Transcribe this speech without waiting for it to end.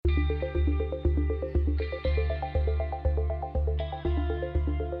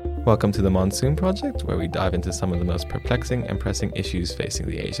Welcome to the Monsoon Project, where we dive into some of the most perplexing and pressing issues facing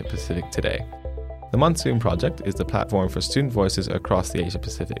the Asia Pacific today. The Monsoon Project is the platform for student voices across the Asia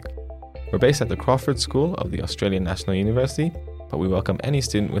Pacific. We're based at the Crawford School of the Australian National University, but we welcome any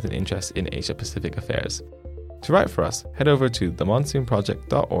student with an interest in Asia Pacific affairs. To write for us, head over to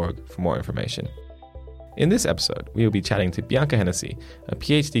themonsoonproject.org for more information. In this episode, we will be chatting to Bianca Hennessy, a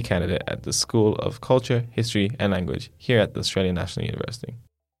PhD candidate at the School of Culture, History and Language here at the Australian National University.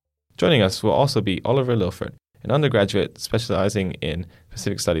 Joining us will also be Oliver Lilford, an undergraduate specializing in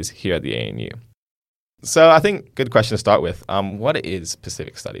Pacific Studies here at the ANU. So I think good question to start with. What is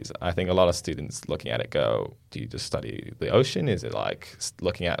Pacific Studies? I think a lot of students looking at it go, do you just study the ocean? Is it like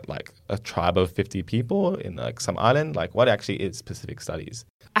looking at like a tribe of 50 people in like some island? Like what actually is Pacific Studies?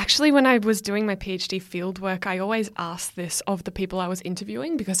 Actually, when I was doing my PhD fieldwork, I always asked this of the people I was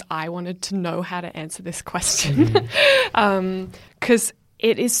interviewing because I wanted to know how to answer this question. Because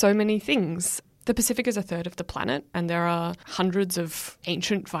it is so many things. The Pacific is a third of the planet and there are hundreds of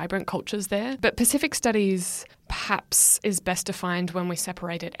ancient, vibrant cultures there. But Pacific Studies perhaps is best defined when we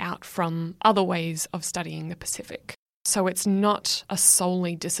separate it out from other ways of studying the Pacific. So it's not a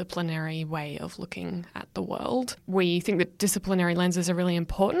solely disciplinary way of looking at the world. We think that disciplinary lenses are really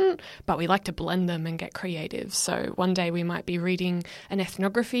important, but we like to blend them and get creative. So one day we might be reading an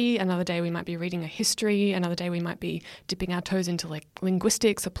ethnography, another day we might be reading a history, another day we might be dipping our toes into like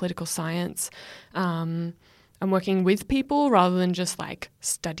linguistics or political science, and working with people rather than just like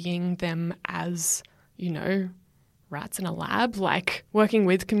studying them as, you know, rats in a lab, like working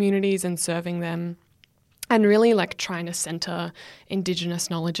with communities and serving them. And really like trying to centre Indigenous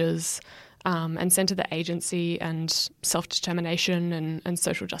knowledges and centre the agency and self-determination and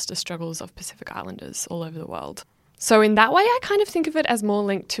social justice struggles of Pacific Islanders all over the world. So in that way, I kind of think of it as more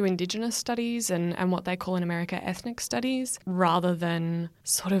linked to Indigenous studies and what they call in America ethnic studies, rather than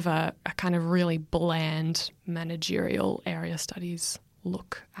sort of a kind of really bland managerial area studies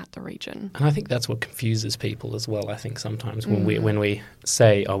look at the region. And I think that's what confuses people as well. I think sometimes when we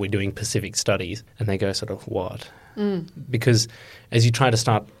say, oh, we're doing Pacific Studies, and they go sort of, what? Because as you try to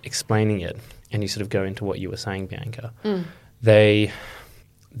start explaining it and you sort of go into what you were saying, Bianca, they're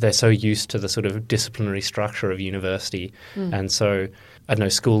so used to the sort of disciplinary structure of university and so, I don't know,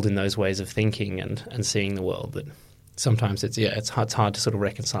 schooled in those ways of thinking and seeing the world that sometimes it's hard to sort of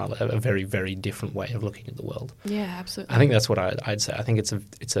reconcile a very, very different way of looking at the world. Yeah, absolutely. I think that's what I'd say. I think it's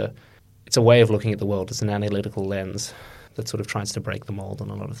a way of looking at the world. It's an analytical lens that sort of tries to break the mold on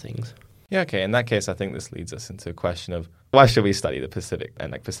a lot of things. Yeah, okay. In that case, I think this leads us into a question of why should we study the Pacific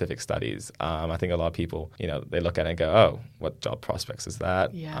and like Pacific Studies? I think a lot of people, you know, they look at it and go, oh, what job prospects is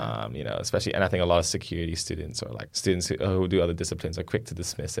that? Yeah. You know, especially, and I think a lot of security students or like students who do other disciplines are quick to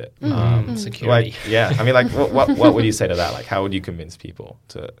dismiss it. Security. Like, yeah. I mean, like, what would you say to that? Like, how would you convince people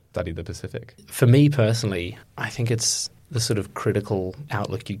to study the Pacific? For me personally, I think it's the sort of critical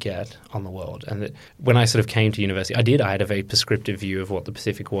outlook you get on the world. And when I sort of came to university, I had a very prescriptive view of what the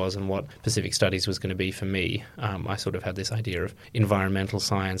Pacific was and what Pacific Studies was going to be for me. I sort of had this idea of environmental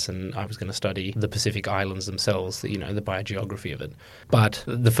science and I was going to study the Pacific Islands themselves, the biogeography of it. But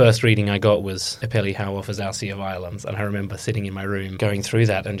the first reading I got was Epeli Hau offers our Sea of Islands. And I remember sitting in my room going through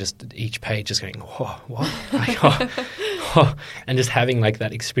that and just each page just going, oh, what? And just having like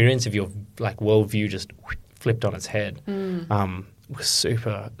that experience of your like worldview just flipped on its head was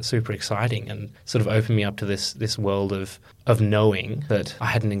super, super exciting and sort of opened me up to this world of knowing that I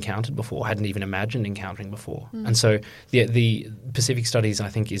hadn't encountered before, hadn't even imagined encountering before. And so the Pacific Studies, I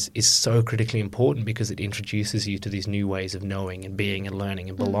think, is so critically important because it introduces you to these new ways of knowing and being and learning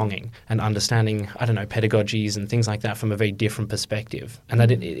and belonging and understanding, I don't know, pedagogies and things like that from a very different perspective. And that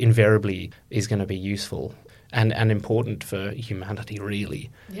it invariably is going to be useful and important for humanity,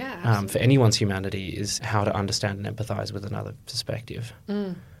 really. Yeah, for anyone's humanity is how to understand and empathize with another perspective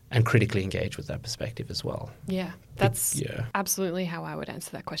and critically engage with that perspective as well. Yeah, that's absolutely how I would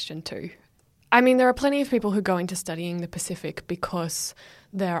answer that question too. I mean, there are plenty of people who go into studying the Pacific because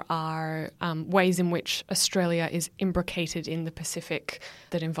there are ways in which Australia is imbricated in the Pacific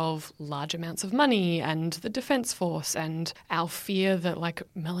that involve large amounts of money and the Defence Force and our fear that like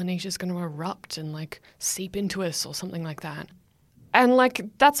Melanesia is going to erupt and like seep into us or something like that. And like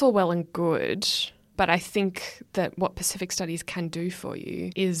that's all well and good, but I think that what Pacific Studies can do for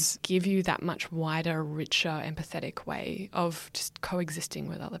you is give you that much wider, richer, empathetic way of just coexisting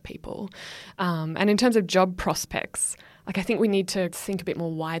with other people. And in terms of job prospects, like I think we need to think a bit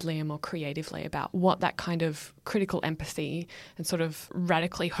more widely and more creatively about what that kind of critical empathy and sort of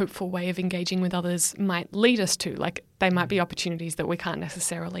radically hopeful way of engaging with others might lead us to. Like they might be opportunities that we can't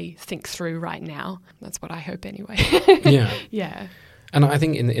necessarily think through right now. That's what I hope anyway. Yeah. Yeah. And I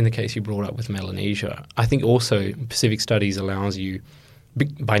think in the case you brought up with Melanesia, I think also Pacific Studies allows you,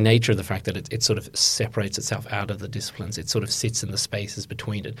 by nature of the fact that it sort of separates itself out of the disciplines, it sort of sits in the spaces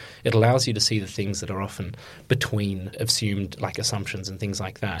between it. It allows you to see the things that are often between assumed like assumptions and things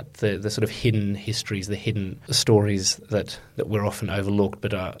like that, the sort of hidden histories, the hidden stories that were often overlooked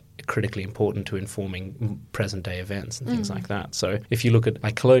but are critically important to informing present-day events and things like that. So if you look at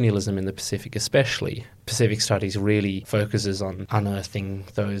like colonialism in the Pacific especially, Pacific Studies really focuses on unearthing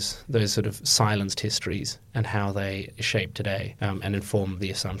those sort of silenced histories and how they shape today and inform the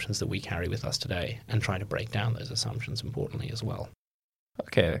assumptions that we carry with us today, and try to break down those assumptions importantly as well.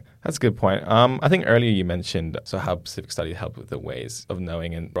 Okay, that's a good point. I think earlier you mentioned how Pacific Studies help with the ways of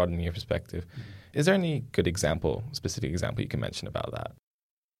knowing and broadening your perspective. Is there any good specific example you can mention about that?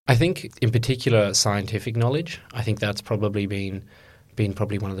 I think in particular scientific knowledge, I think that's probably been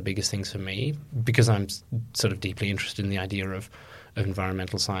probably one of the biggest things for me, because I'm sort of deeply interested in the idea of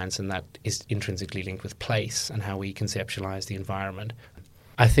environmental science, and that is intrinsically linked with place and how we conceptualize the environment.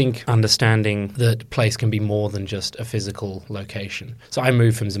 I think understanding that place can be more than just a physical location. So I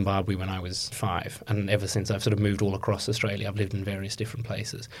moved from Zimbabwe when I was 5, and ever since I've sort of moved all across Australia. I've lived in various different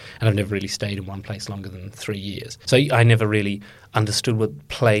places, and I've never really stayed in one place longer than 3 years. So I never really understood what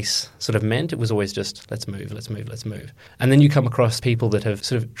place sort of meant. It was always just, let's move, let's move, let's move. And then you come across people that have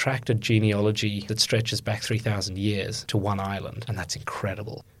sort of tracked a genealogy that stretches back 3,000 years to one island, and that's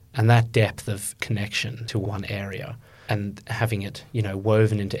incredible. And that depth of connection to one area and having it,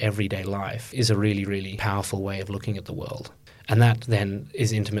 woven into everyday life is a really, really powerful way of looking at the world. And that then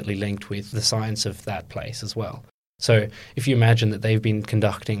is intimately linked with the science of that place as well. So if you imagine that they've been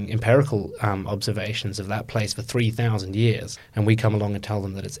conducting empirical observations of that place for 3,000 years, and we come along and tell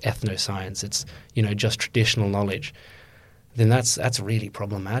them that it's ethnoscience, it's, just traditional knowledge, then that's really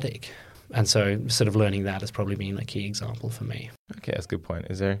problematic. And so sort of learning that has probably been a key example for me. Okay, that's a good point.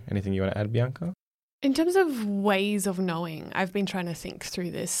 Is there anything you want to add, Bianca? In terms of ways of knowing, I've been trying to think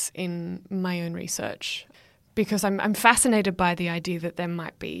through this in my own research, because I'm fascinated by the idea that there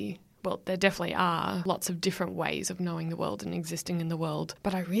might be, well, there definitely are lots of different ways of knowing the world and existing in the world.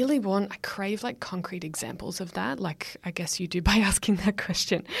 But I crave like concrete examples of that, like I guess you do by asking that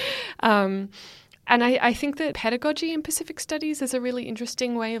question. And I think that pedagogy in Pacific Studies is a really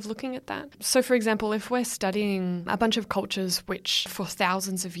interesting way of looking at that. So, for example, if we're studying a bunch of cultures which for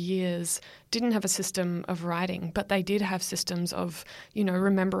thousands of years didn't have a system of writing, but they did have systems of,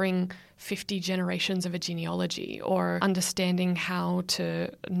 remembering 50 generations of a genealogy, or understanding how to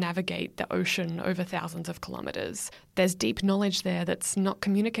navigate the ocean over thousands of kilometres, there's deep knowledge there that's not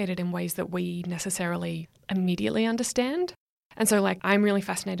communicated in ways that we necessarily immediately understand. And so, I'm really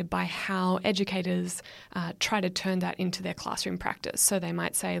fascinated by how educators try to turn that into their classroom practice. So they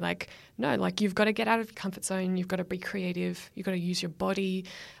might say, no, you've got to get out of your comfort zone, you've got to be creative, you've got to use your body,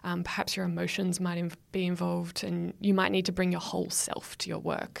 perhaps your emotions might be involved, and you might need to bring your whole self to your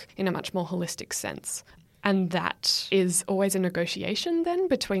work in a much more holistic sense. And that is always a negotiation then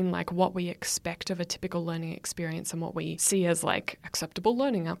between what we expect of a typical learning experience and what we see as acceptable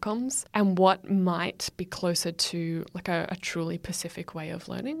learning outcomes, and what might be closer to a truly Pacific way of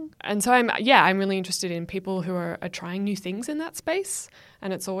learning. And so I'm really interested in people who are trying new things in that space.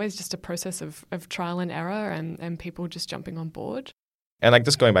 And it's always just a process of trial and error and people just jumping on board. And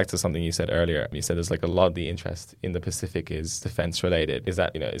just going back to something you said earlier, you said there's a lot of the interest in the Pacific is defense related. Is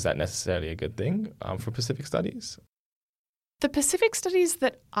that necessarily a good thing for Pacific Studies? The Pacific Studies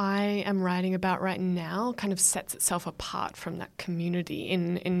that I am writing about right now kind of sets itself apart from that community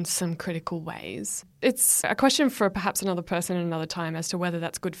in some critical ways. It's a question for perhaps another person at another time as to whether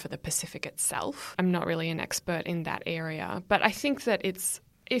that's good for the Pacific itself. I'm not really an expert in that area, but I think that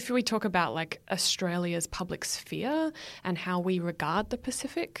if we talk about Australia's public sphere and how we regard the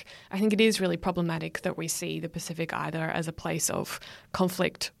Pacific, I think it is really problematic that we see the Pacific either as a place of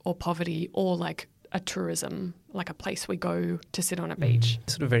conflict or poverty or a tourism, a place we go to sit on a beach.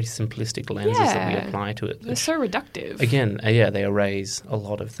 Sort of very simplistic lenses that we apply to it. They're so reductive. Again, they erase a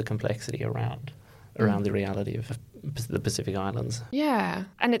lot of the complexity around the reality of the Pacific Islands. Yeah,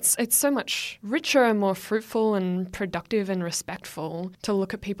 and it's so much richer and more fruitful and productive and respectful to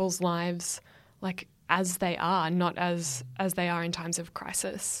look at people's lives as they are, not as they are in times of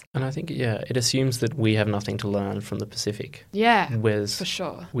crisis. And I think, it assumes that we have nothing to learn from the Pacific. Yeah, whereas for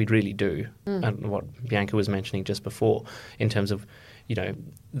sure. We really do. And what Bianca was mentioning just before in terms of,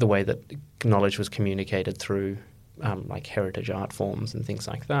 the way that knowledge was communicated through heritage art forms and things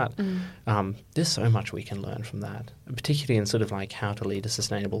like that. There's so much we can learn from that, particularly in sort of how to lead a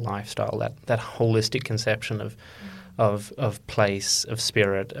sustainable lifestyle, that holistic conception of of place, of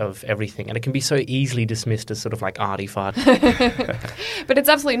spirit, of everything. And it can be so easily dismissed as sort of like arty-fart. But it's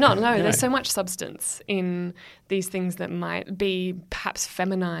absolutely not. No, there's so much substance in these things that might be perhaps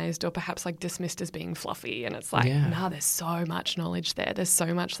feminized or perhaps like dismissed as being fluffy. And it's like, no, there's so much knowledge there. There's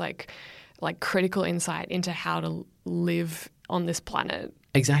so much like critical insight into how to live on this planet.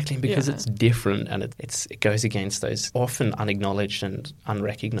 Exactly, because it's different and it goes against those often unacknowledged and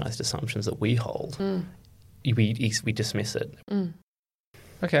unrecognized assumptions that we hold. We dismiss it.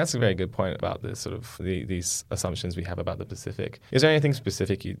 Okay, that's a very good point about this sort of these assumptions we have about the Pacific. Is there anything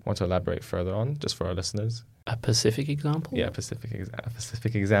specific you want to elaborate further on, just for our listeners? A Pacific example? Yeah, a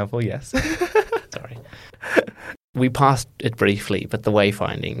Pacific example, yes. Sorry. We passed it briefly, but the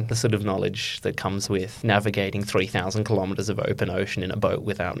wayfinding, the sort of knowledge that comes with navigating 3,000 kilometres of open ocean in a boat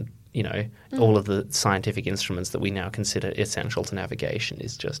without, all of the scientific instruments that we now consider essential to navigation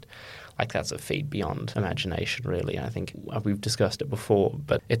is just like that's a feat beyond imagination, really. I think we've discussed it before,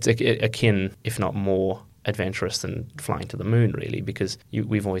 but it's akin, if not more adventurous than flying to the moon, really, because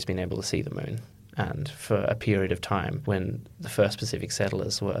we've always been able to see the moon. And for a period of time when the first Pacific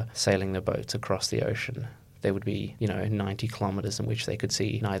settlers were sailing their boats across the ocean, there would be, 90 kilometres in which they could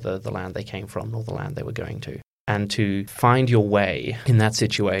see neither the land they came from nor the land they were going to. And to find your way in that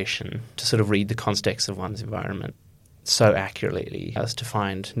situation, to sort of read the context of one's environment so accurately as to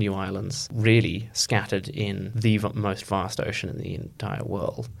find new islands really scattered in the most vast ocean in the entire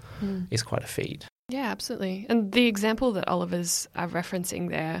world is quite a feat. Yeah, absolutely. And the example that Oliver's referencing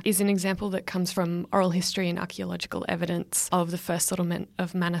there is an example that comes from oral history and archaeological evidence of the first settlement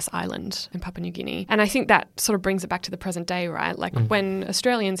of Manus Island in Papua New Guinea. And I think that sort of brings it back to the present day, right? Like when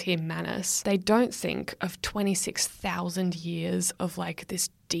Australians hear Manus, they don't think of 26,000 years of like this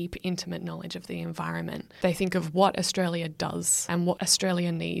deep, intimate knowledge of the environment. They think of what Australia does and what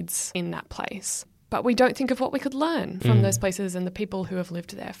Australia needs in that place. But we don't think of what we could learn from those places and the people who have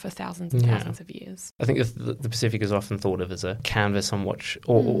lived there for thousands and thousands of years. I think the Pacific is often thought of as a canvas on which,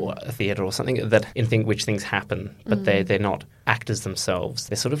 or a theatre or something that which things happen, but they're not actors themselves.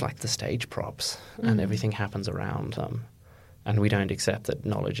 They're sort of like the stage props and everything happens around them. And we don't accept that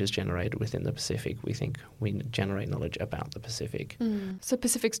knowledge is generated within the Pacific. We think we generate knowledge about the Pacific. So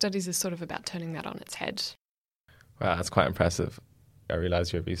Pacific Studies is sort of about turning that on its head. Wow, that's quite impressive. I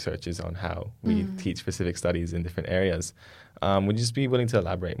realize your research is on how we teach Pacific studies in different areas. Would you just be willing to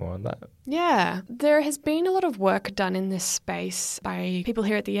elaborate more on that? Yeah, there has been a lot of work done in this space by people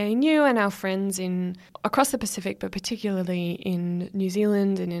here at the ANU and our friends across the Pacific, but particularly in New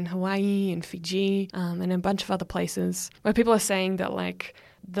Zealand and in Hawaii and Fiji and a bunch of other places, where people are saying that like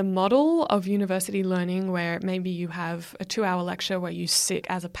the model of university learning where maybe you have a 2-hour lecture where you sit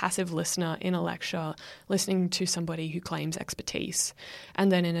as a passive listener in a lecture listening to somebody who claims expertise,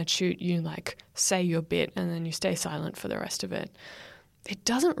 and then in a shoot you like say your bit and then you stay silent for the rest of it. It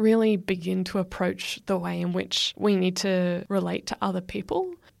doesn't really begin to approach the way in which we need to relate to other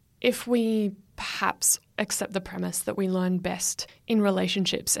people. If we perhaps accept the premise that we learn best in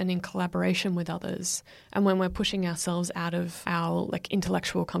relationships and in collaboration with others, and when we're pushing ourselves out of our like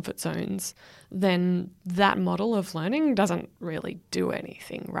intellectual comfort zones, then that model of learning doesn't really do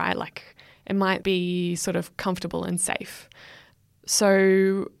anything, right? Like it might be sort of comfortable and safe.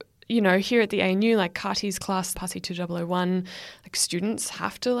 So, here at the ANU, like Kati's class, Pasi 2001, like students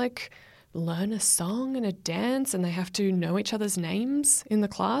have to like learn a song and a dance and they have to know each other's names in the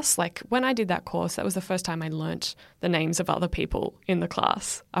class. Like when I did that course, that was the first time I learnt the names of other people in the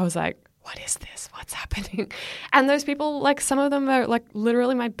class. I was like, what is this? What's happening? And those people, like some of them are like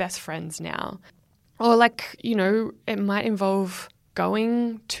literally my best friends now. Or like, it might involve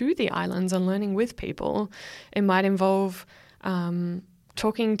going to the islands and learning with people. It might involve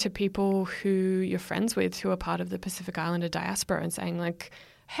talking to people who you're friends with who are part of the Pacific Islander diaspora and saying like,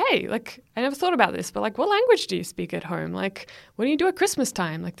 hey, like, I never thought about this, but like, what language do you speak at home? Like, what do you do at Christmas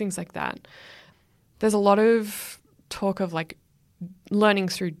time? Like, things like that. There's a lot of talk of like learning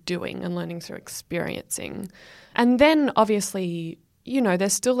through doing and learning through experiencing. And then obviously,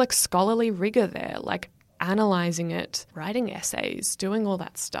 there's still like scholarly rigor there, like analyzing it, writing essays, doing all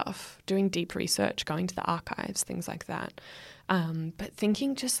that stuff, doing deep research, going to the archives, things like that. But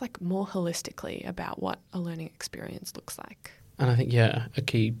thinking just like more holistically about what a learning experience looks like. And I think, a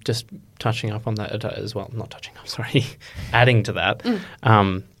key, just touching up on that as well, not touching up, sorry, adding to that,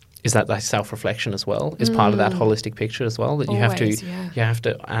 is that like self-reflection as well is part of that holistic picture as well, that you have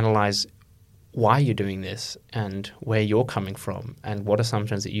to analyse why you're doing this and where you're coming from and what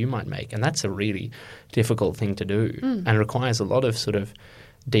assumptions that you might make. And that's a really difficult thing to do and requires a lot of sort of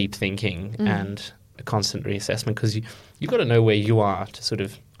deep thinking and a constant reassessment, because you've got to know where you are to sort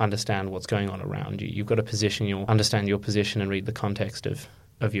of understand what's going on around you. You've got to understand your position and read the context of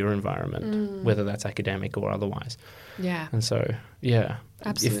your environment, whether that's academic or otherwise. Yeah. And so, yeah.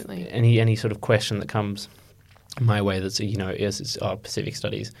 Absolutely. If any sort of question that comes my way that's, is Pacific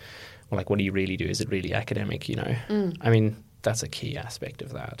Studies, well, like, what do you really do? Is it really academic, I mean, that's a key aspect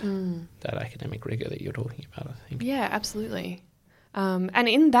of that academic rigor that you're talking about, I think. Yeah, absolutely. And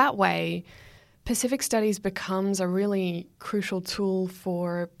in that way, Pacific Studies becomes a really crucial tool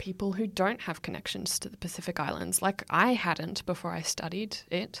for people who don't have connections to the Pacific Islands. Like I hadn't before I studied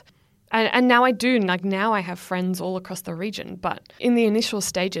it. And now I do. Like now I have friends all across the region. But in the initial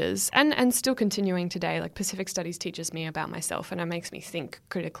stages, and still continuing today, like Pacific Studies teaches me about myself and it makes me think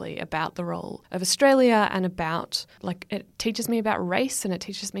critically about the role of Australia and about, like, it teaches me about race and it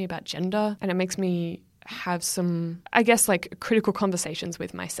teaches me about gender and it makes me have some, I guess, like critical conversations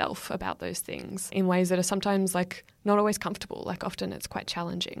with myself about those things in ways that are sometimes like not always comfortable. Like often it's quite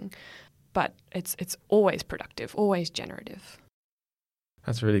challenging, but it's always productive, always generative.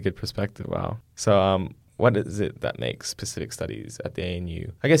 That's a really good perspective. Wow. So what is it that makes Pacific Studies at the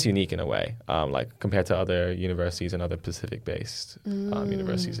ANU, I guess, unique in a way, like compared to other universities and other Pacific-based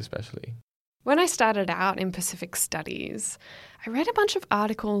universities especially? When I started out in Pacific Studies, I read a bunch of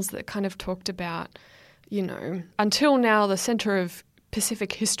articles that kind of talked about, until now the centre of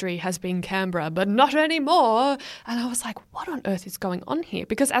Pacific history has been Canberra, but not anymore. And I was like, what on earth is going on here?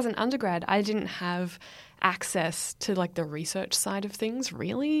 Because as an undergrad, I didn't have access to like the research side of things,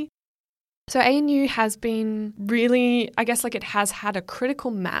 really. So ANU has been really, I guess, like it has had a critical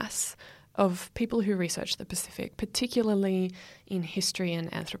mass of people who research the Pacific, particularly in history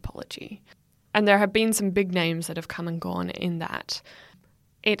and anthropology. And there have been some big names that have come and gone in that.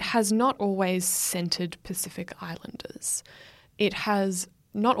 It has not always centred Pacific Islanders. It has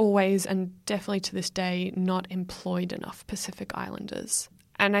not always, and definitely to this day, not employed enough Pacific Islanders.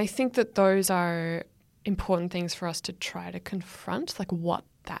 And I think that those are important things for us to try to confront, like what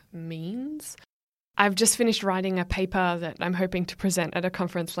that means. I've just finished writing a paper that I'm hoping to present at a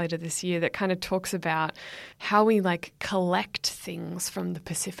conference later this year that kind of talks about how we like collect things from the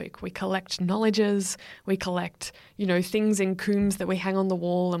Pacific. We collect knowledges, we collect, things in coombs that we hang on the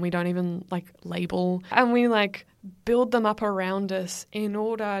wall and we don't even like label. And we like build them up around us in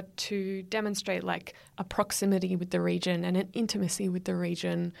order to demonstrate like a proximity with the region and an intimacy with the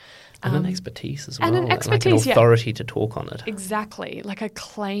region. And an expertise as well. And an expertise, like an authority to talk on it. Exactly. Like a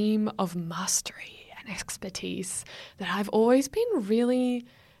claim of mastery and expertise that I've always been really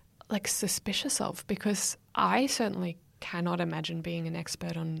like suspicious of, because I certainly cannot imagine being an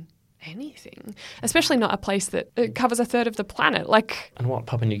expert on anything, especially not a place that covers a third of the planet. Like, and what,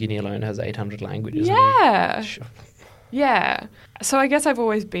 Papua New Guinea alone has 800 languages. Yeah. Sure. Yeah. So I guess I've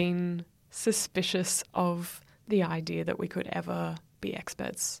always been suspicious of the idea that we could ever be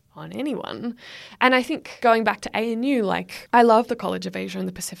experts on anyone. And I think going back to ANU, like, I love the College of Asia and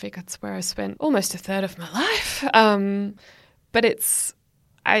the Pacific. It's where I spent almost a third of my life. But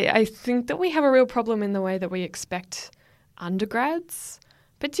I think that we have a real problem in the way that we expect undergrads,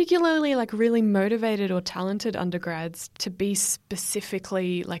 particularly like really motivated or talented undergrads, to be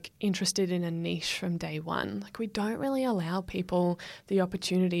specifically like interested in a niche from day one. Like we don't really allow people the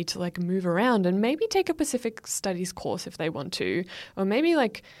opportunity to like move around and maybe take a Pacific Studies course if they want to, or maybe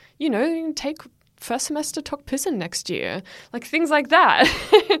like, take first semester Tok Pisin next year, like things like that.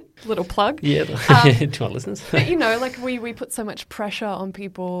 Little plug. Yeah, to our listeners. But, like we put so much pressure on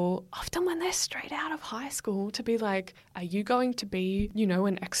people, often when they're straight out of high school, to be like, are you going to be,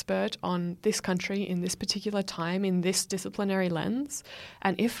 an expert on this country in this particular time in this disciplinary lens?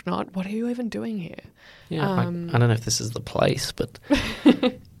 And if not, what are you even doing here? Yeah, I don't know if this is the place, but...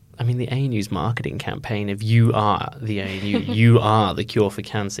 I mean, the ANU's marketing campaign of "you are the ANU, you are the cure for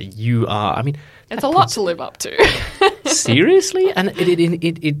cancer, you are." I mean, it's a lot to live up to. Seriously, and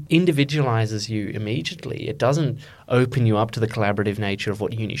it individualizes you immediately. It doesn't open you up to the collaborative nature of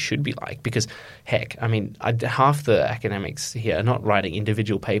what uni should be like. Because, heck, I mean, half the academics here are not writing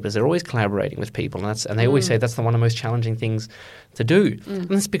individual papers; they're always collaborating with people, and they always say that's one of the most challenging things to do. And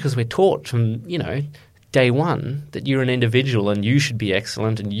that's because we're taught from day one that you're an individual and you should be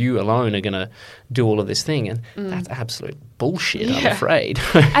excellent and you alone are going to do all of this thing. And that's absolute bullshit, I'm afraid.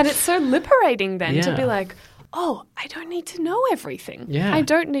 And it's so liberating then to be like, oh, I don't need to know everything. Yeah. I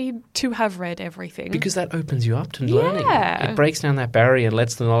don't need to have read everything. Because that opens you up to learning. It breaks down that barrier and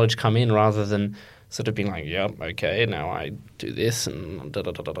lets the knowledge come in rather than sort of being like, yep, okay, now I do this and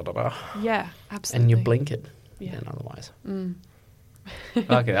da-da-da-da-da-da. Yeah, absolutely. And you blink it otherwise.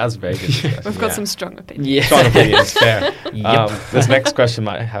 Okay, that's very good. We've got some strong opinions. Yeah. Strong opinions, fair. Yep. This next question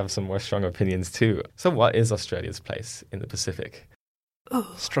might have some more strong opinions too. So what is Australia's place in the Pacific?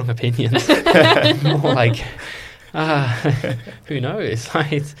 strong opinions. More like, who knows?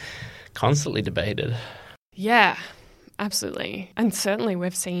 Like, it's constantly debated. Yeah, absolutely. And certainly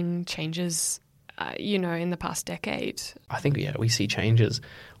we've seen changes, in the past decade. I think, we see changes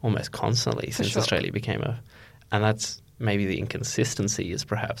almost constantly since Australia became and that's maybe the inconsistency is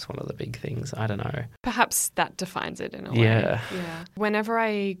perhaps one of the big things. I don't know. Perhaps that defines it in a way. Yeah. Whenever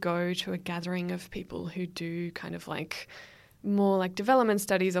I go to a gathering of people who do kind of like more like development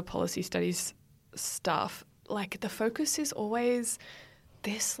studies or policy studies stuff, like the focus is always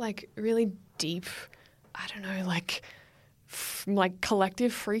this like really deep, I don't know, like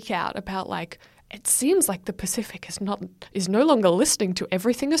collective freak out about like, it seems like the Pacific is no longer listening to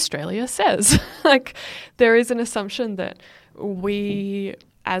everything Australia says. Like there is an assumption that we,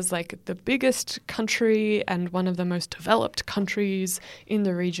 as like the biggest country and one of the most developed countries in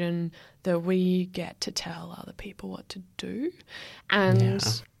the region, that we get to tell other people what to do. And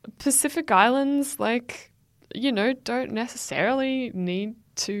Pacific Islands, like, don't necessarily need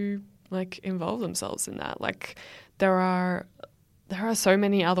to like involve themselves in that. Like there are so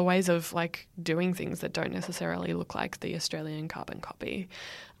many other ways of like doing things that don't necessarily look like the Australian carbon copy.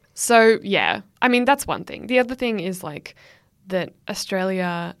 So that's one thing. The other thing is like that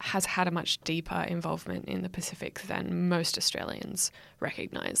Australia has had a much deeper involvement in the Pacific than most Australians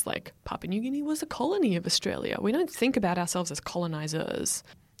recognise. Like Papua New Guinea was a colony of Australia. We don't think about ourselves as colonisers.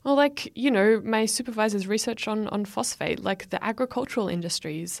 Well, like, my supervisor's research on phosphate, like the agricultural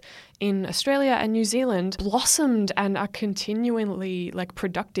industries in Australia and New Zealand blossomed and are continually like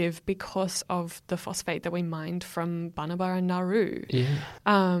productive because of the phosphate that we mined from Banaba and Nauru. Yeah.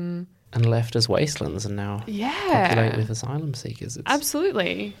 And left as wastelands and now populate with asylum seekers. It's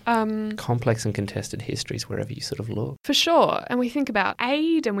absolutely. Complex and contested histories wherever you sort of look. For sure. And we think about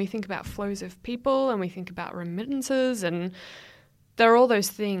aid and we think about flows of people and we think about remittances and there are all those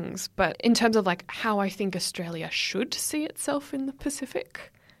things, but in terms of like how I think Australia should see itself in the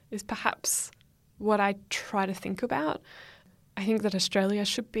Pacific is perhaps what I try to think about. I think that Australia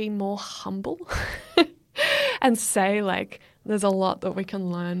should be more humble and say like there's a lot that we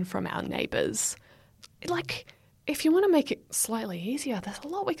can learn from our neighbours. Like if you want to make it slightly easier, there's a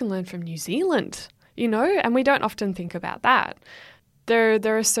lot we can learn from New Zealand, and we don't often think about that.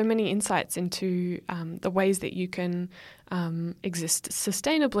 There are so many insights into the ways that you can exist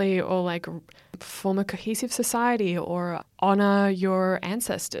sustainably or like form a cohesive society or honour your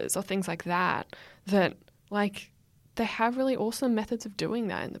ancestors or things like that like they have really awesome methods of doing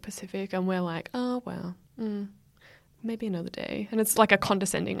that in the Pacific and we're like, oh, well, maybe another day. And it's like a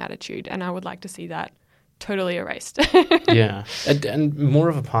condescending attitude and I would like to see that totally erased. Yeah. And more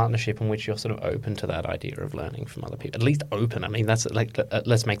of a partnership in which you're sort of open to that idea of learning from other people. At least open. I mean, that's like,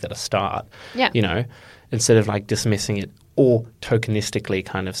 let's make that a start. Yeah. Instead of like dismissing it or tokenistically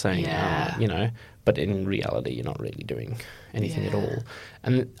kind of saying, but in reality, you're not really doing anything at all.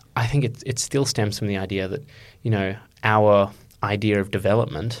 And I think it still stems from the idea that, our idea of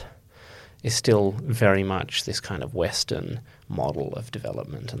development is still very much this kind of Western model of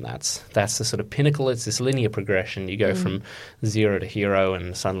development, and that's the sort of pinnacle. It's this linear progression. You go from zero to hero,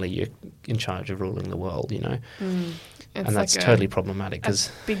 and suddenly you're in charge of ruling the world. And that's like totally problematic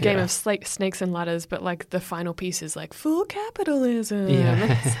because big game of snakes and ladders. But like the final piece is like full capitalism.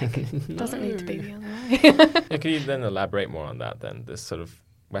 Yeah, it doesn't need to be the other way. Can you then elaborate more on that? Then this sort of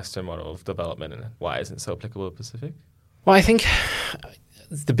Western model of development and why isn't it so applicable to the Pacific? Well, I think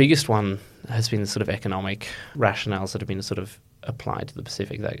the biggest one has been the sort of economic rationales that have been sort of applied to the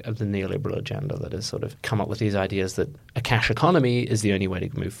Pacific, of the neoliberal agenda that has sort of come up with these ideas that a cash economy is the only way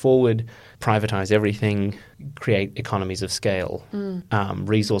to move forward, privatize everything, create economies of scale,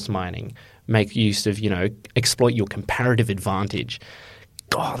 resource mining, make use of, exploit your comparative advantage.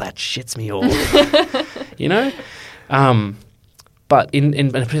 God, that shits me off, But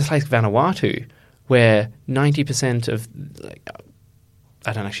in a place like Vanuatu, where 90% of,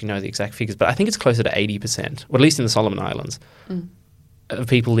 I don't actually know the exact figures, but I think it's closer to 80%, or at least in the Solomon Islands, of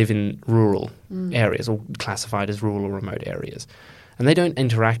people live in rural areas or classified as rural or remote areas. And they don't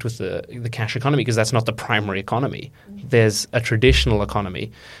interact with the cash economy because that's not the primary economy. There's a traditional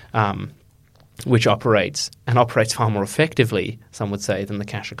economy which operates far more effectively, some would say, than the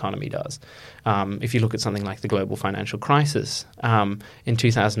cash economy does. If you look at something like the global financial crisis, in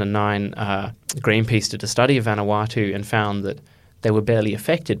 2009, Greenpeace did a study of Vanuatu and found that they were barely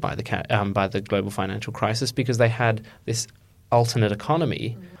affected by the global financial crisis because they had this alternate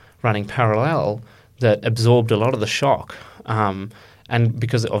economy running parallel that absorbed a lot of the shock. And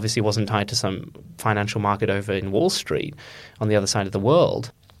because it obviously wasn't tied to some financial market over in Wall Street on the other side of the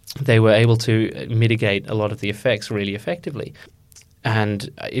world, they were able to mitigate a lot of the effects really effectively. And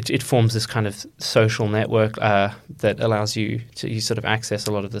it forms this kind of social network that allows you sort of access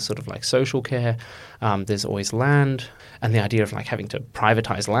a lot of the sort of like social care. There's always land, and the idea of like having to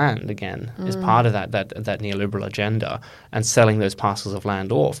privatize land again is part of that neoliberal agenda. And selling those parcels of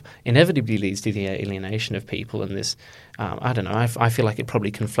land off inevitably leads to the alienation of people. And this, I don't know, I feel like it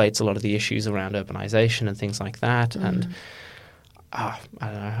probably conflates a lot of the issues around urbanization and things like that. And I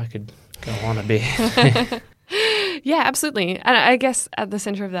don't know, I could go on a bit. Yeah, absolutely. And I guess at the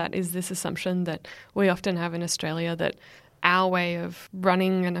centre of that is this assumption that we often have in Australia that our way of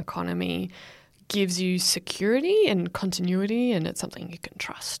running an economy gives you security and continuity, and it's something you can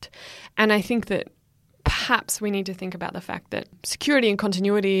trust. And I think that perhaps we need to think about the fact that security and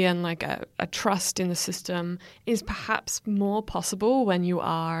continuity and like a trust in the system is perhaps more possible when you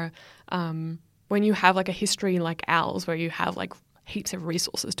are when you have like a history like ours, where you have like heaps of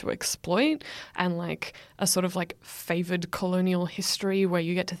resources to exploit, and like a sort of like favoured colonial history where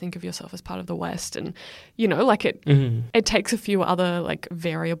you get to think of yourself as part of the West, and you know, like it takes a few other like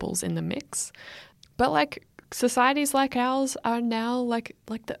variables in the mix. But like societies like ours are now like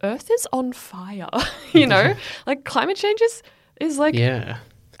the earth is on fire, you know, like climate change is like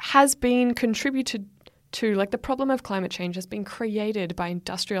has been contributed to, like the problem of climate change has been created by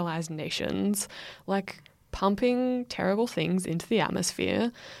industrialized nations, like pumping terrible things into the atmosphere.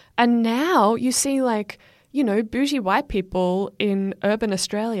 And now you see like, you know, bougie white people in urban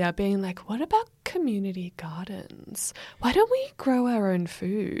Australia being like, what about community gardens? Why don't we grow our own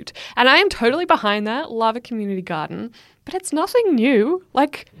food? And I am totally behind that, love a community garden, but it's nothing new.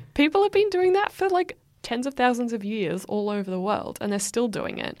 Like people have been doing that for like tens of thousands of years all over the world, and they're still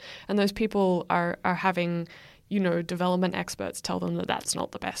doing it. And those people are having, you know, development experts tell them that that's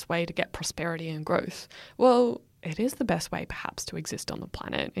not the best way to get prosperity and growth. Well, it is the best way perhaps to exist on the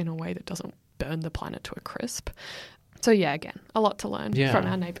planet in a way that doesn't burn the planet to a crisp. So yeah, again, a lot to learn from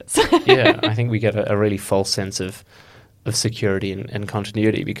our neighbours. Yeah, I think we get a really false sense of security and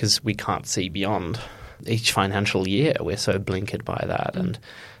continuity because we can't see beyond each financial year. We're so blinkered by that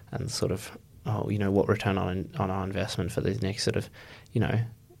and sort of, oh, you know, what return on our investment for the next sort of, you know,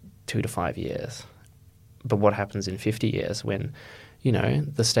 2 to 5 years. But what happens in 50 years when, you know,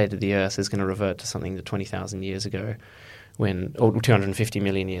 the state of the earth is going to revert to something that 20,000 years ago when, or 250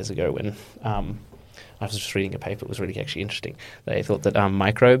 million years ago when, I was just reading a paper, it was really actually interesting. They thought that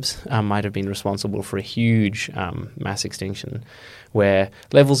microbes might have been responsible for a huge mass extinction where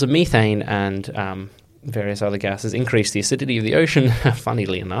levels of methane and various other gases increased the acidity of the ocean,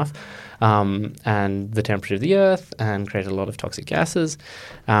 funnily enough, and the temperature of the earth and created a lot of toxic gases.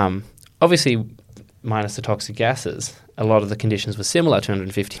 Obviously, minus the toxic gases, a lot of the conditions were similar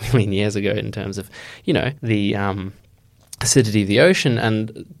 250 million years ago in terms of, you know, the acidity of the ocean,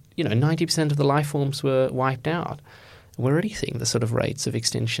 and, you know, 90% of the life forms were wiped out. We're already seeing the sort of rates of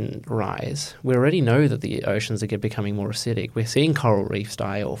extinction rise. We already know that the oceans are becoming more acidic. We're seeing coral reefs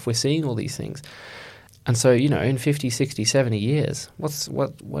die off. We're seeing all these things. And so, you know, in 50, 60, 70 years,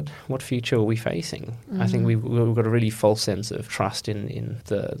 what future are we facing? I think we've got a really false sense of trust in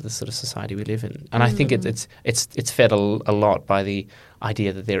the sort of society we live in. And I think it's fed a lot by the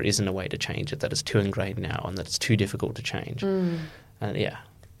idea that there isn't a way to change it, that it's too ingrained now and that it's too difficult to change. And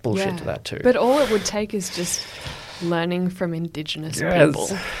bullshit to that too. But all it would take is just learning from Indigenous people.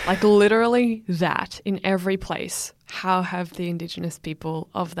 Like literally that in every place. How have the Indigenous people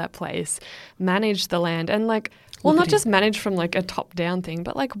of that place managed the land? And like, well, not just managed from like a top-down thing,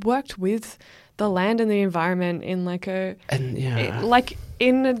 but like worked with the land and the environment in like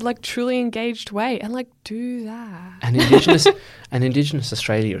in a like truly engaged way, and like do that. And Indigenous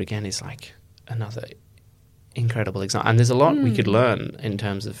Australia again is like another incredible example. And there's a lot we could learn in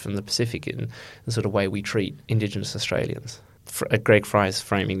terms of from the Pacific in the sort of way we treat Indigenous Australians. Greg Fry's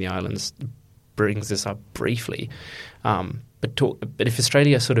Framing the Islands brings this up briefly, but if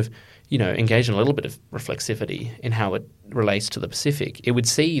Australia sort of, you know, engaged in a little bit of reflexivity in how it relates to the Pacific, it would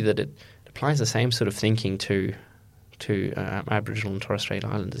see that it applies the same sort of thinking to Aboriginal and Torres Strait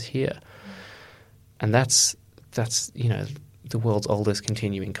Islanders here, and that's you know, the world's oldest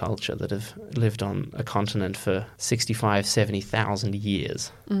continuing culture that have lived on a continent for 65, 70,000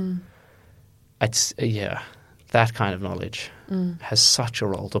 years. It's that kind of knowledge has such a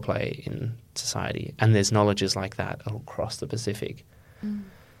role to play in society, and there's knowledges like that across the Pacific.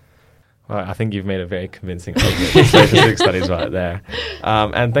 Well, I think you've made a very convincing argument. Pacific studies right there.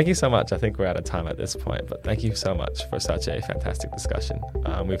 And thank you so much. I think we're out of time at this point, but thank you so much for such a fantastic discussion.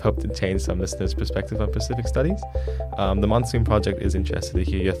 We've hoped to change some listeners' perspective on Pacific studies. The Monsoon Project is interested to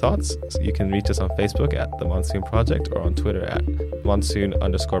hear your thoughts. So you can reach us on Facebook at The Monsoon Project or on Twitter at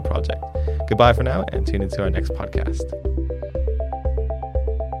Monsoon_project. Goodbye for now, and tune into our next podcast.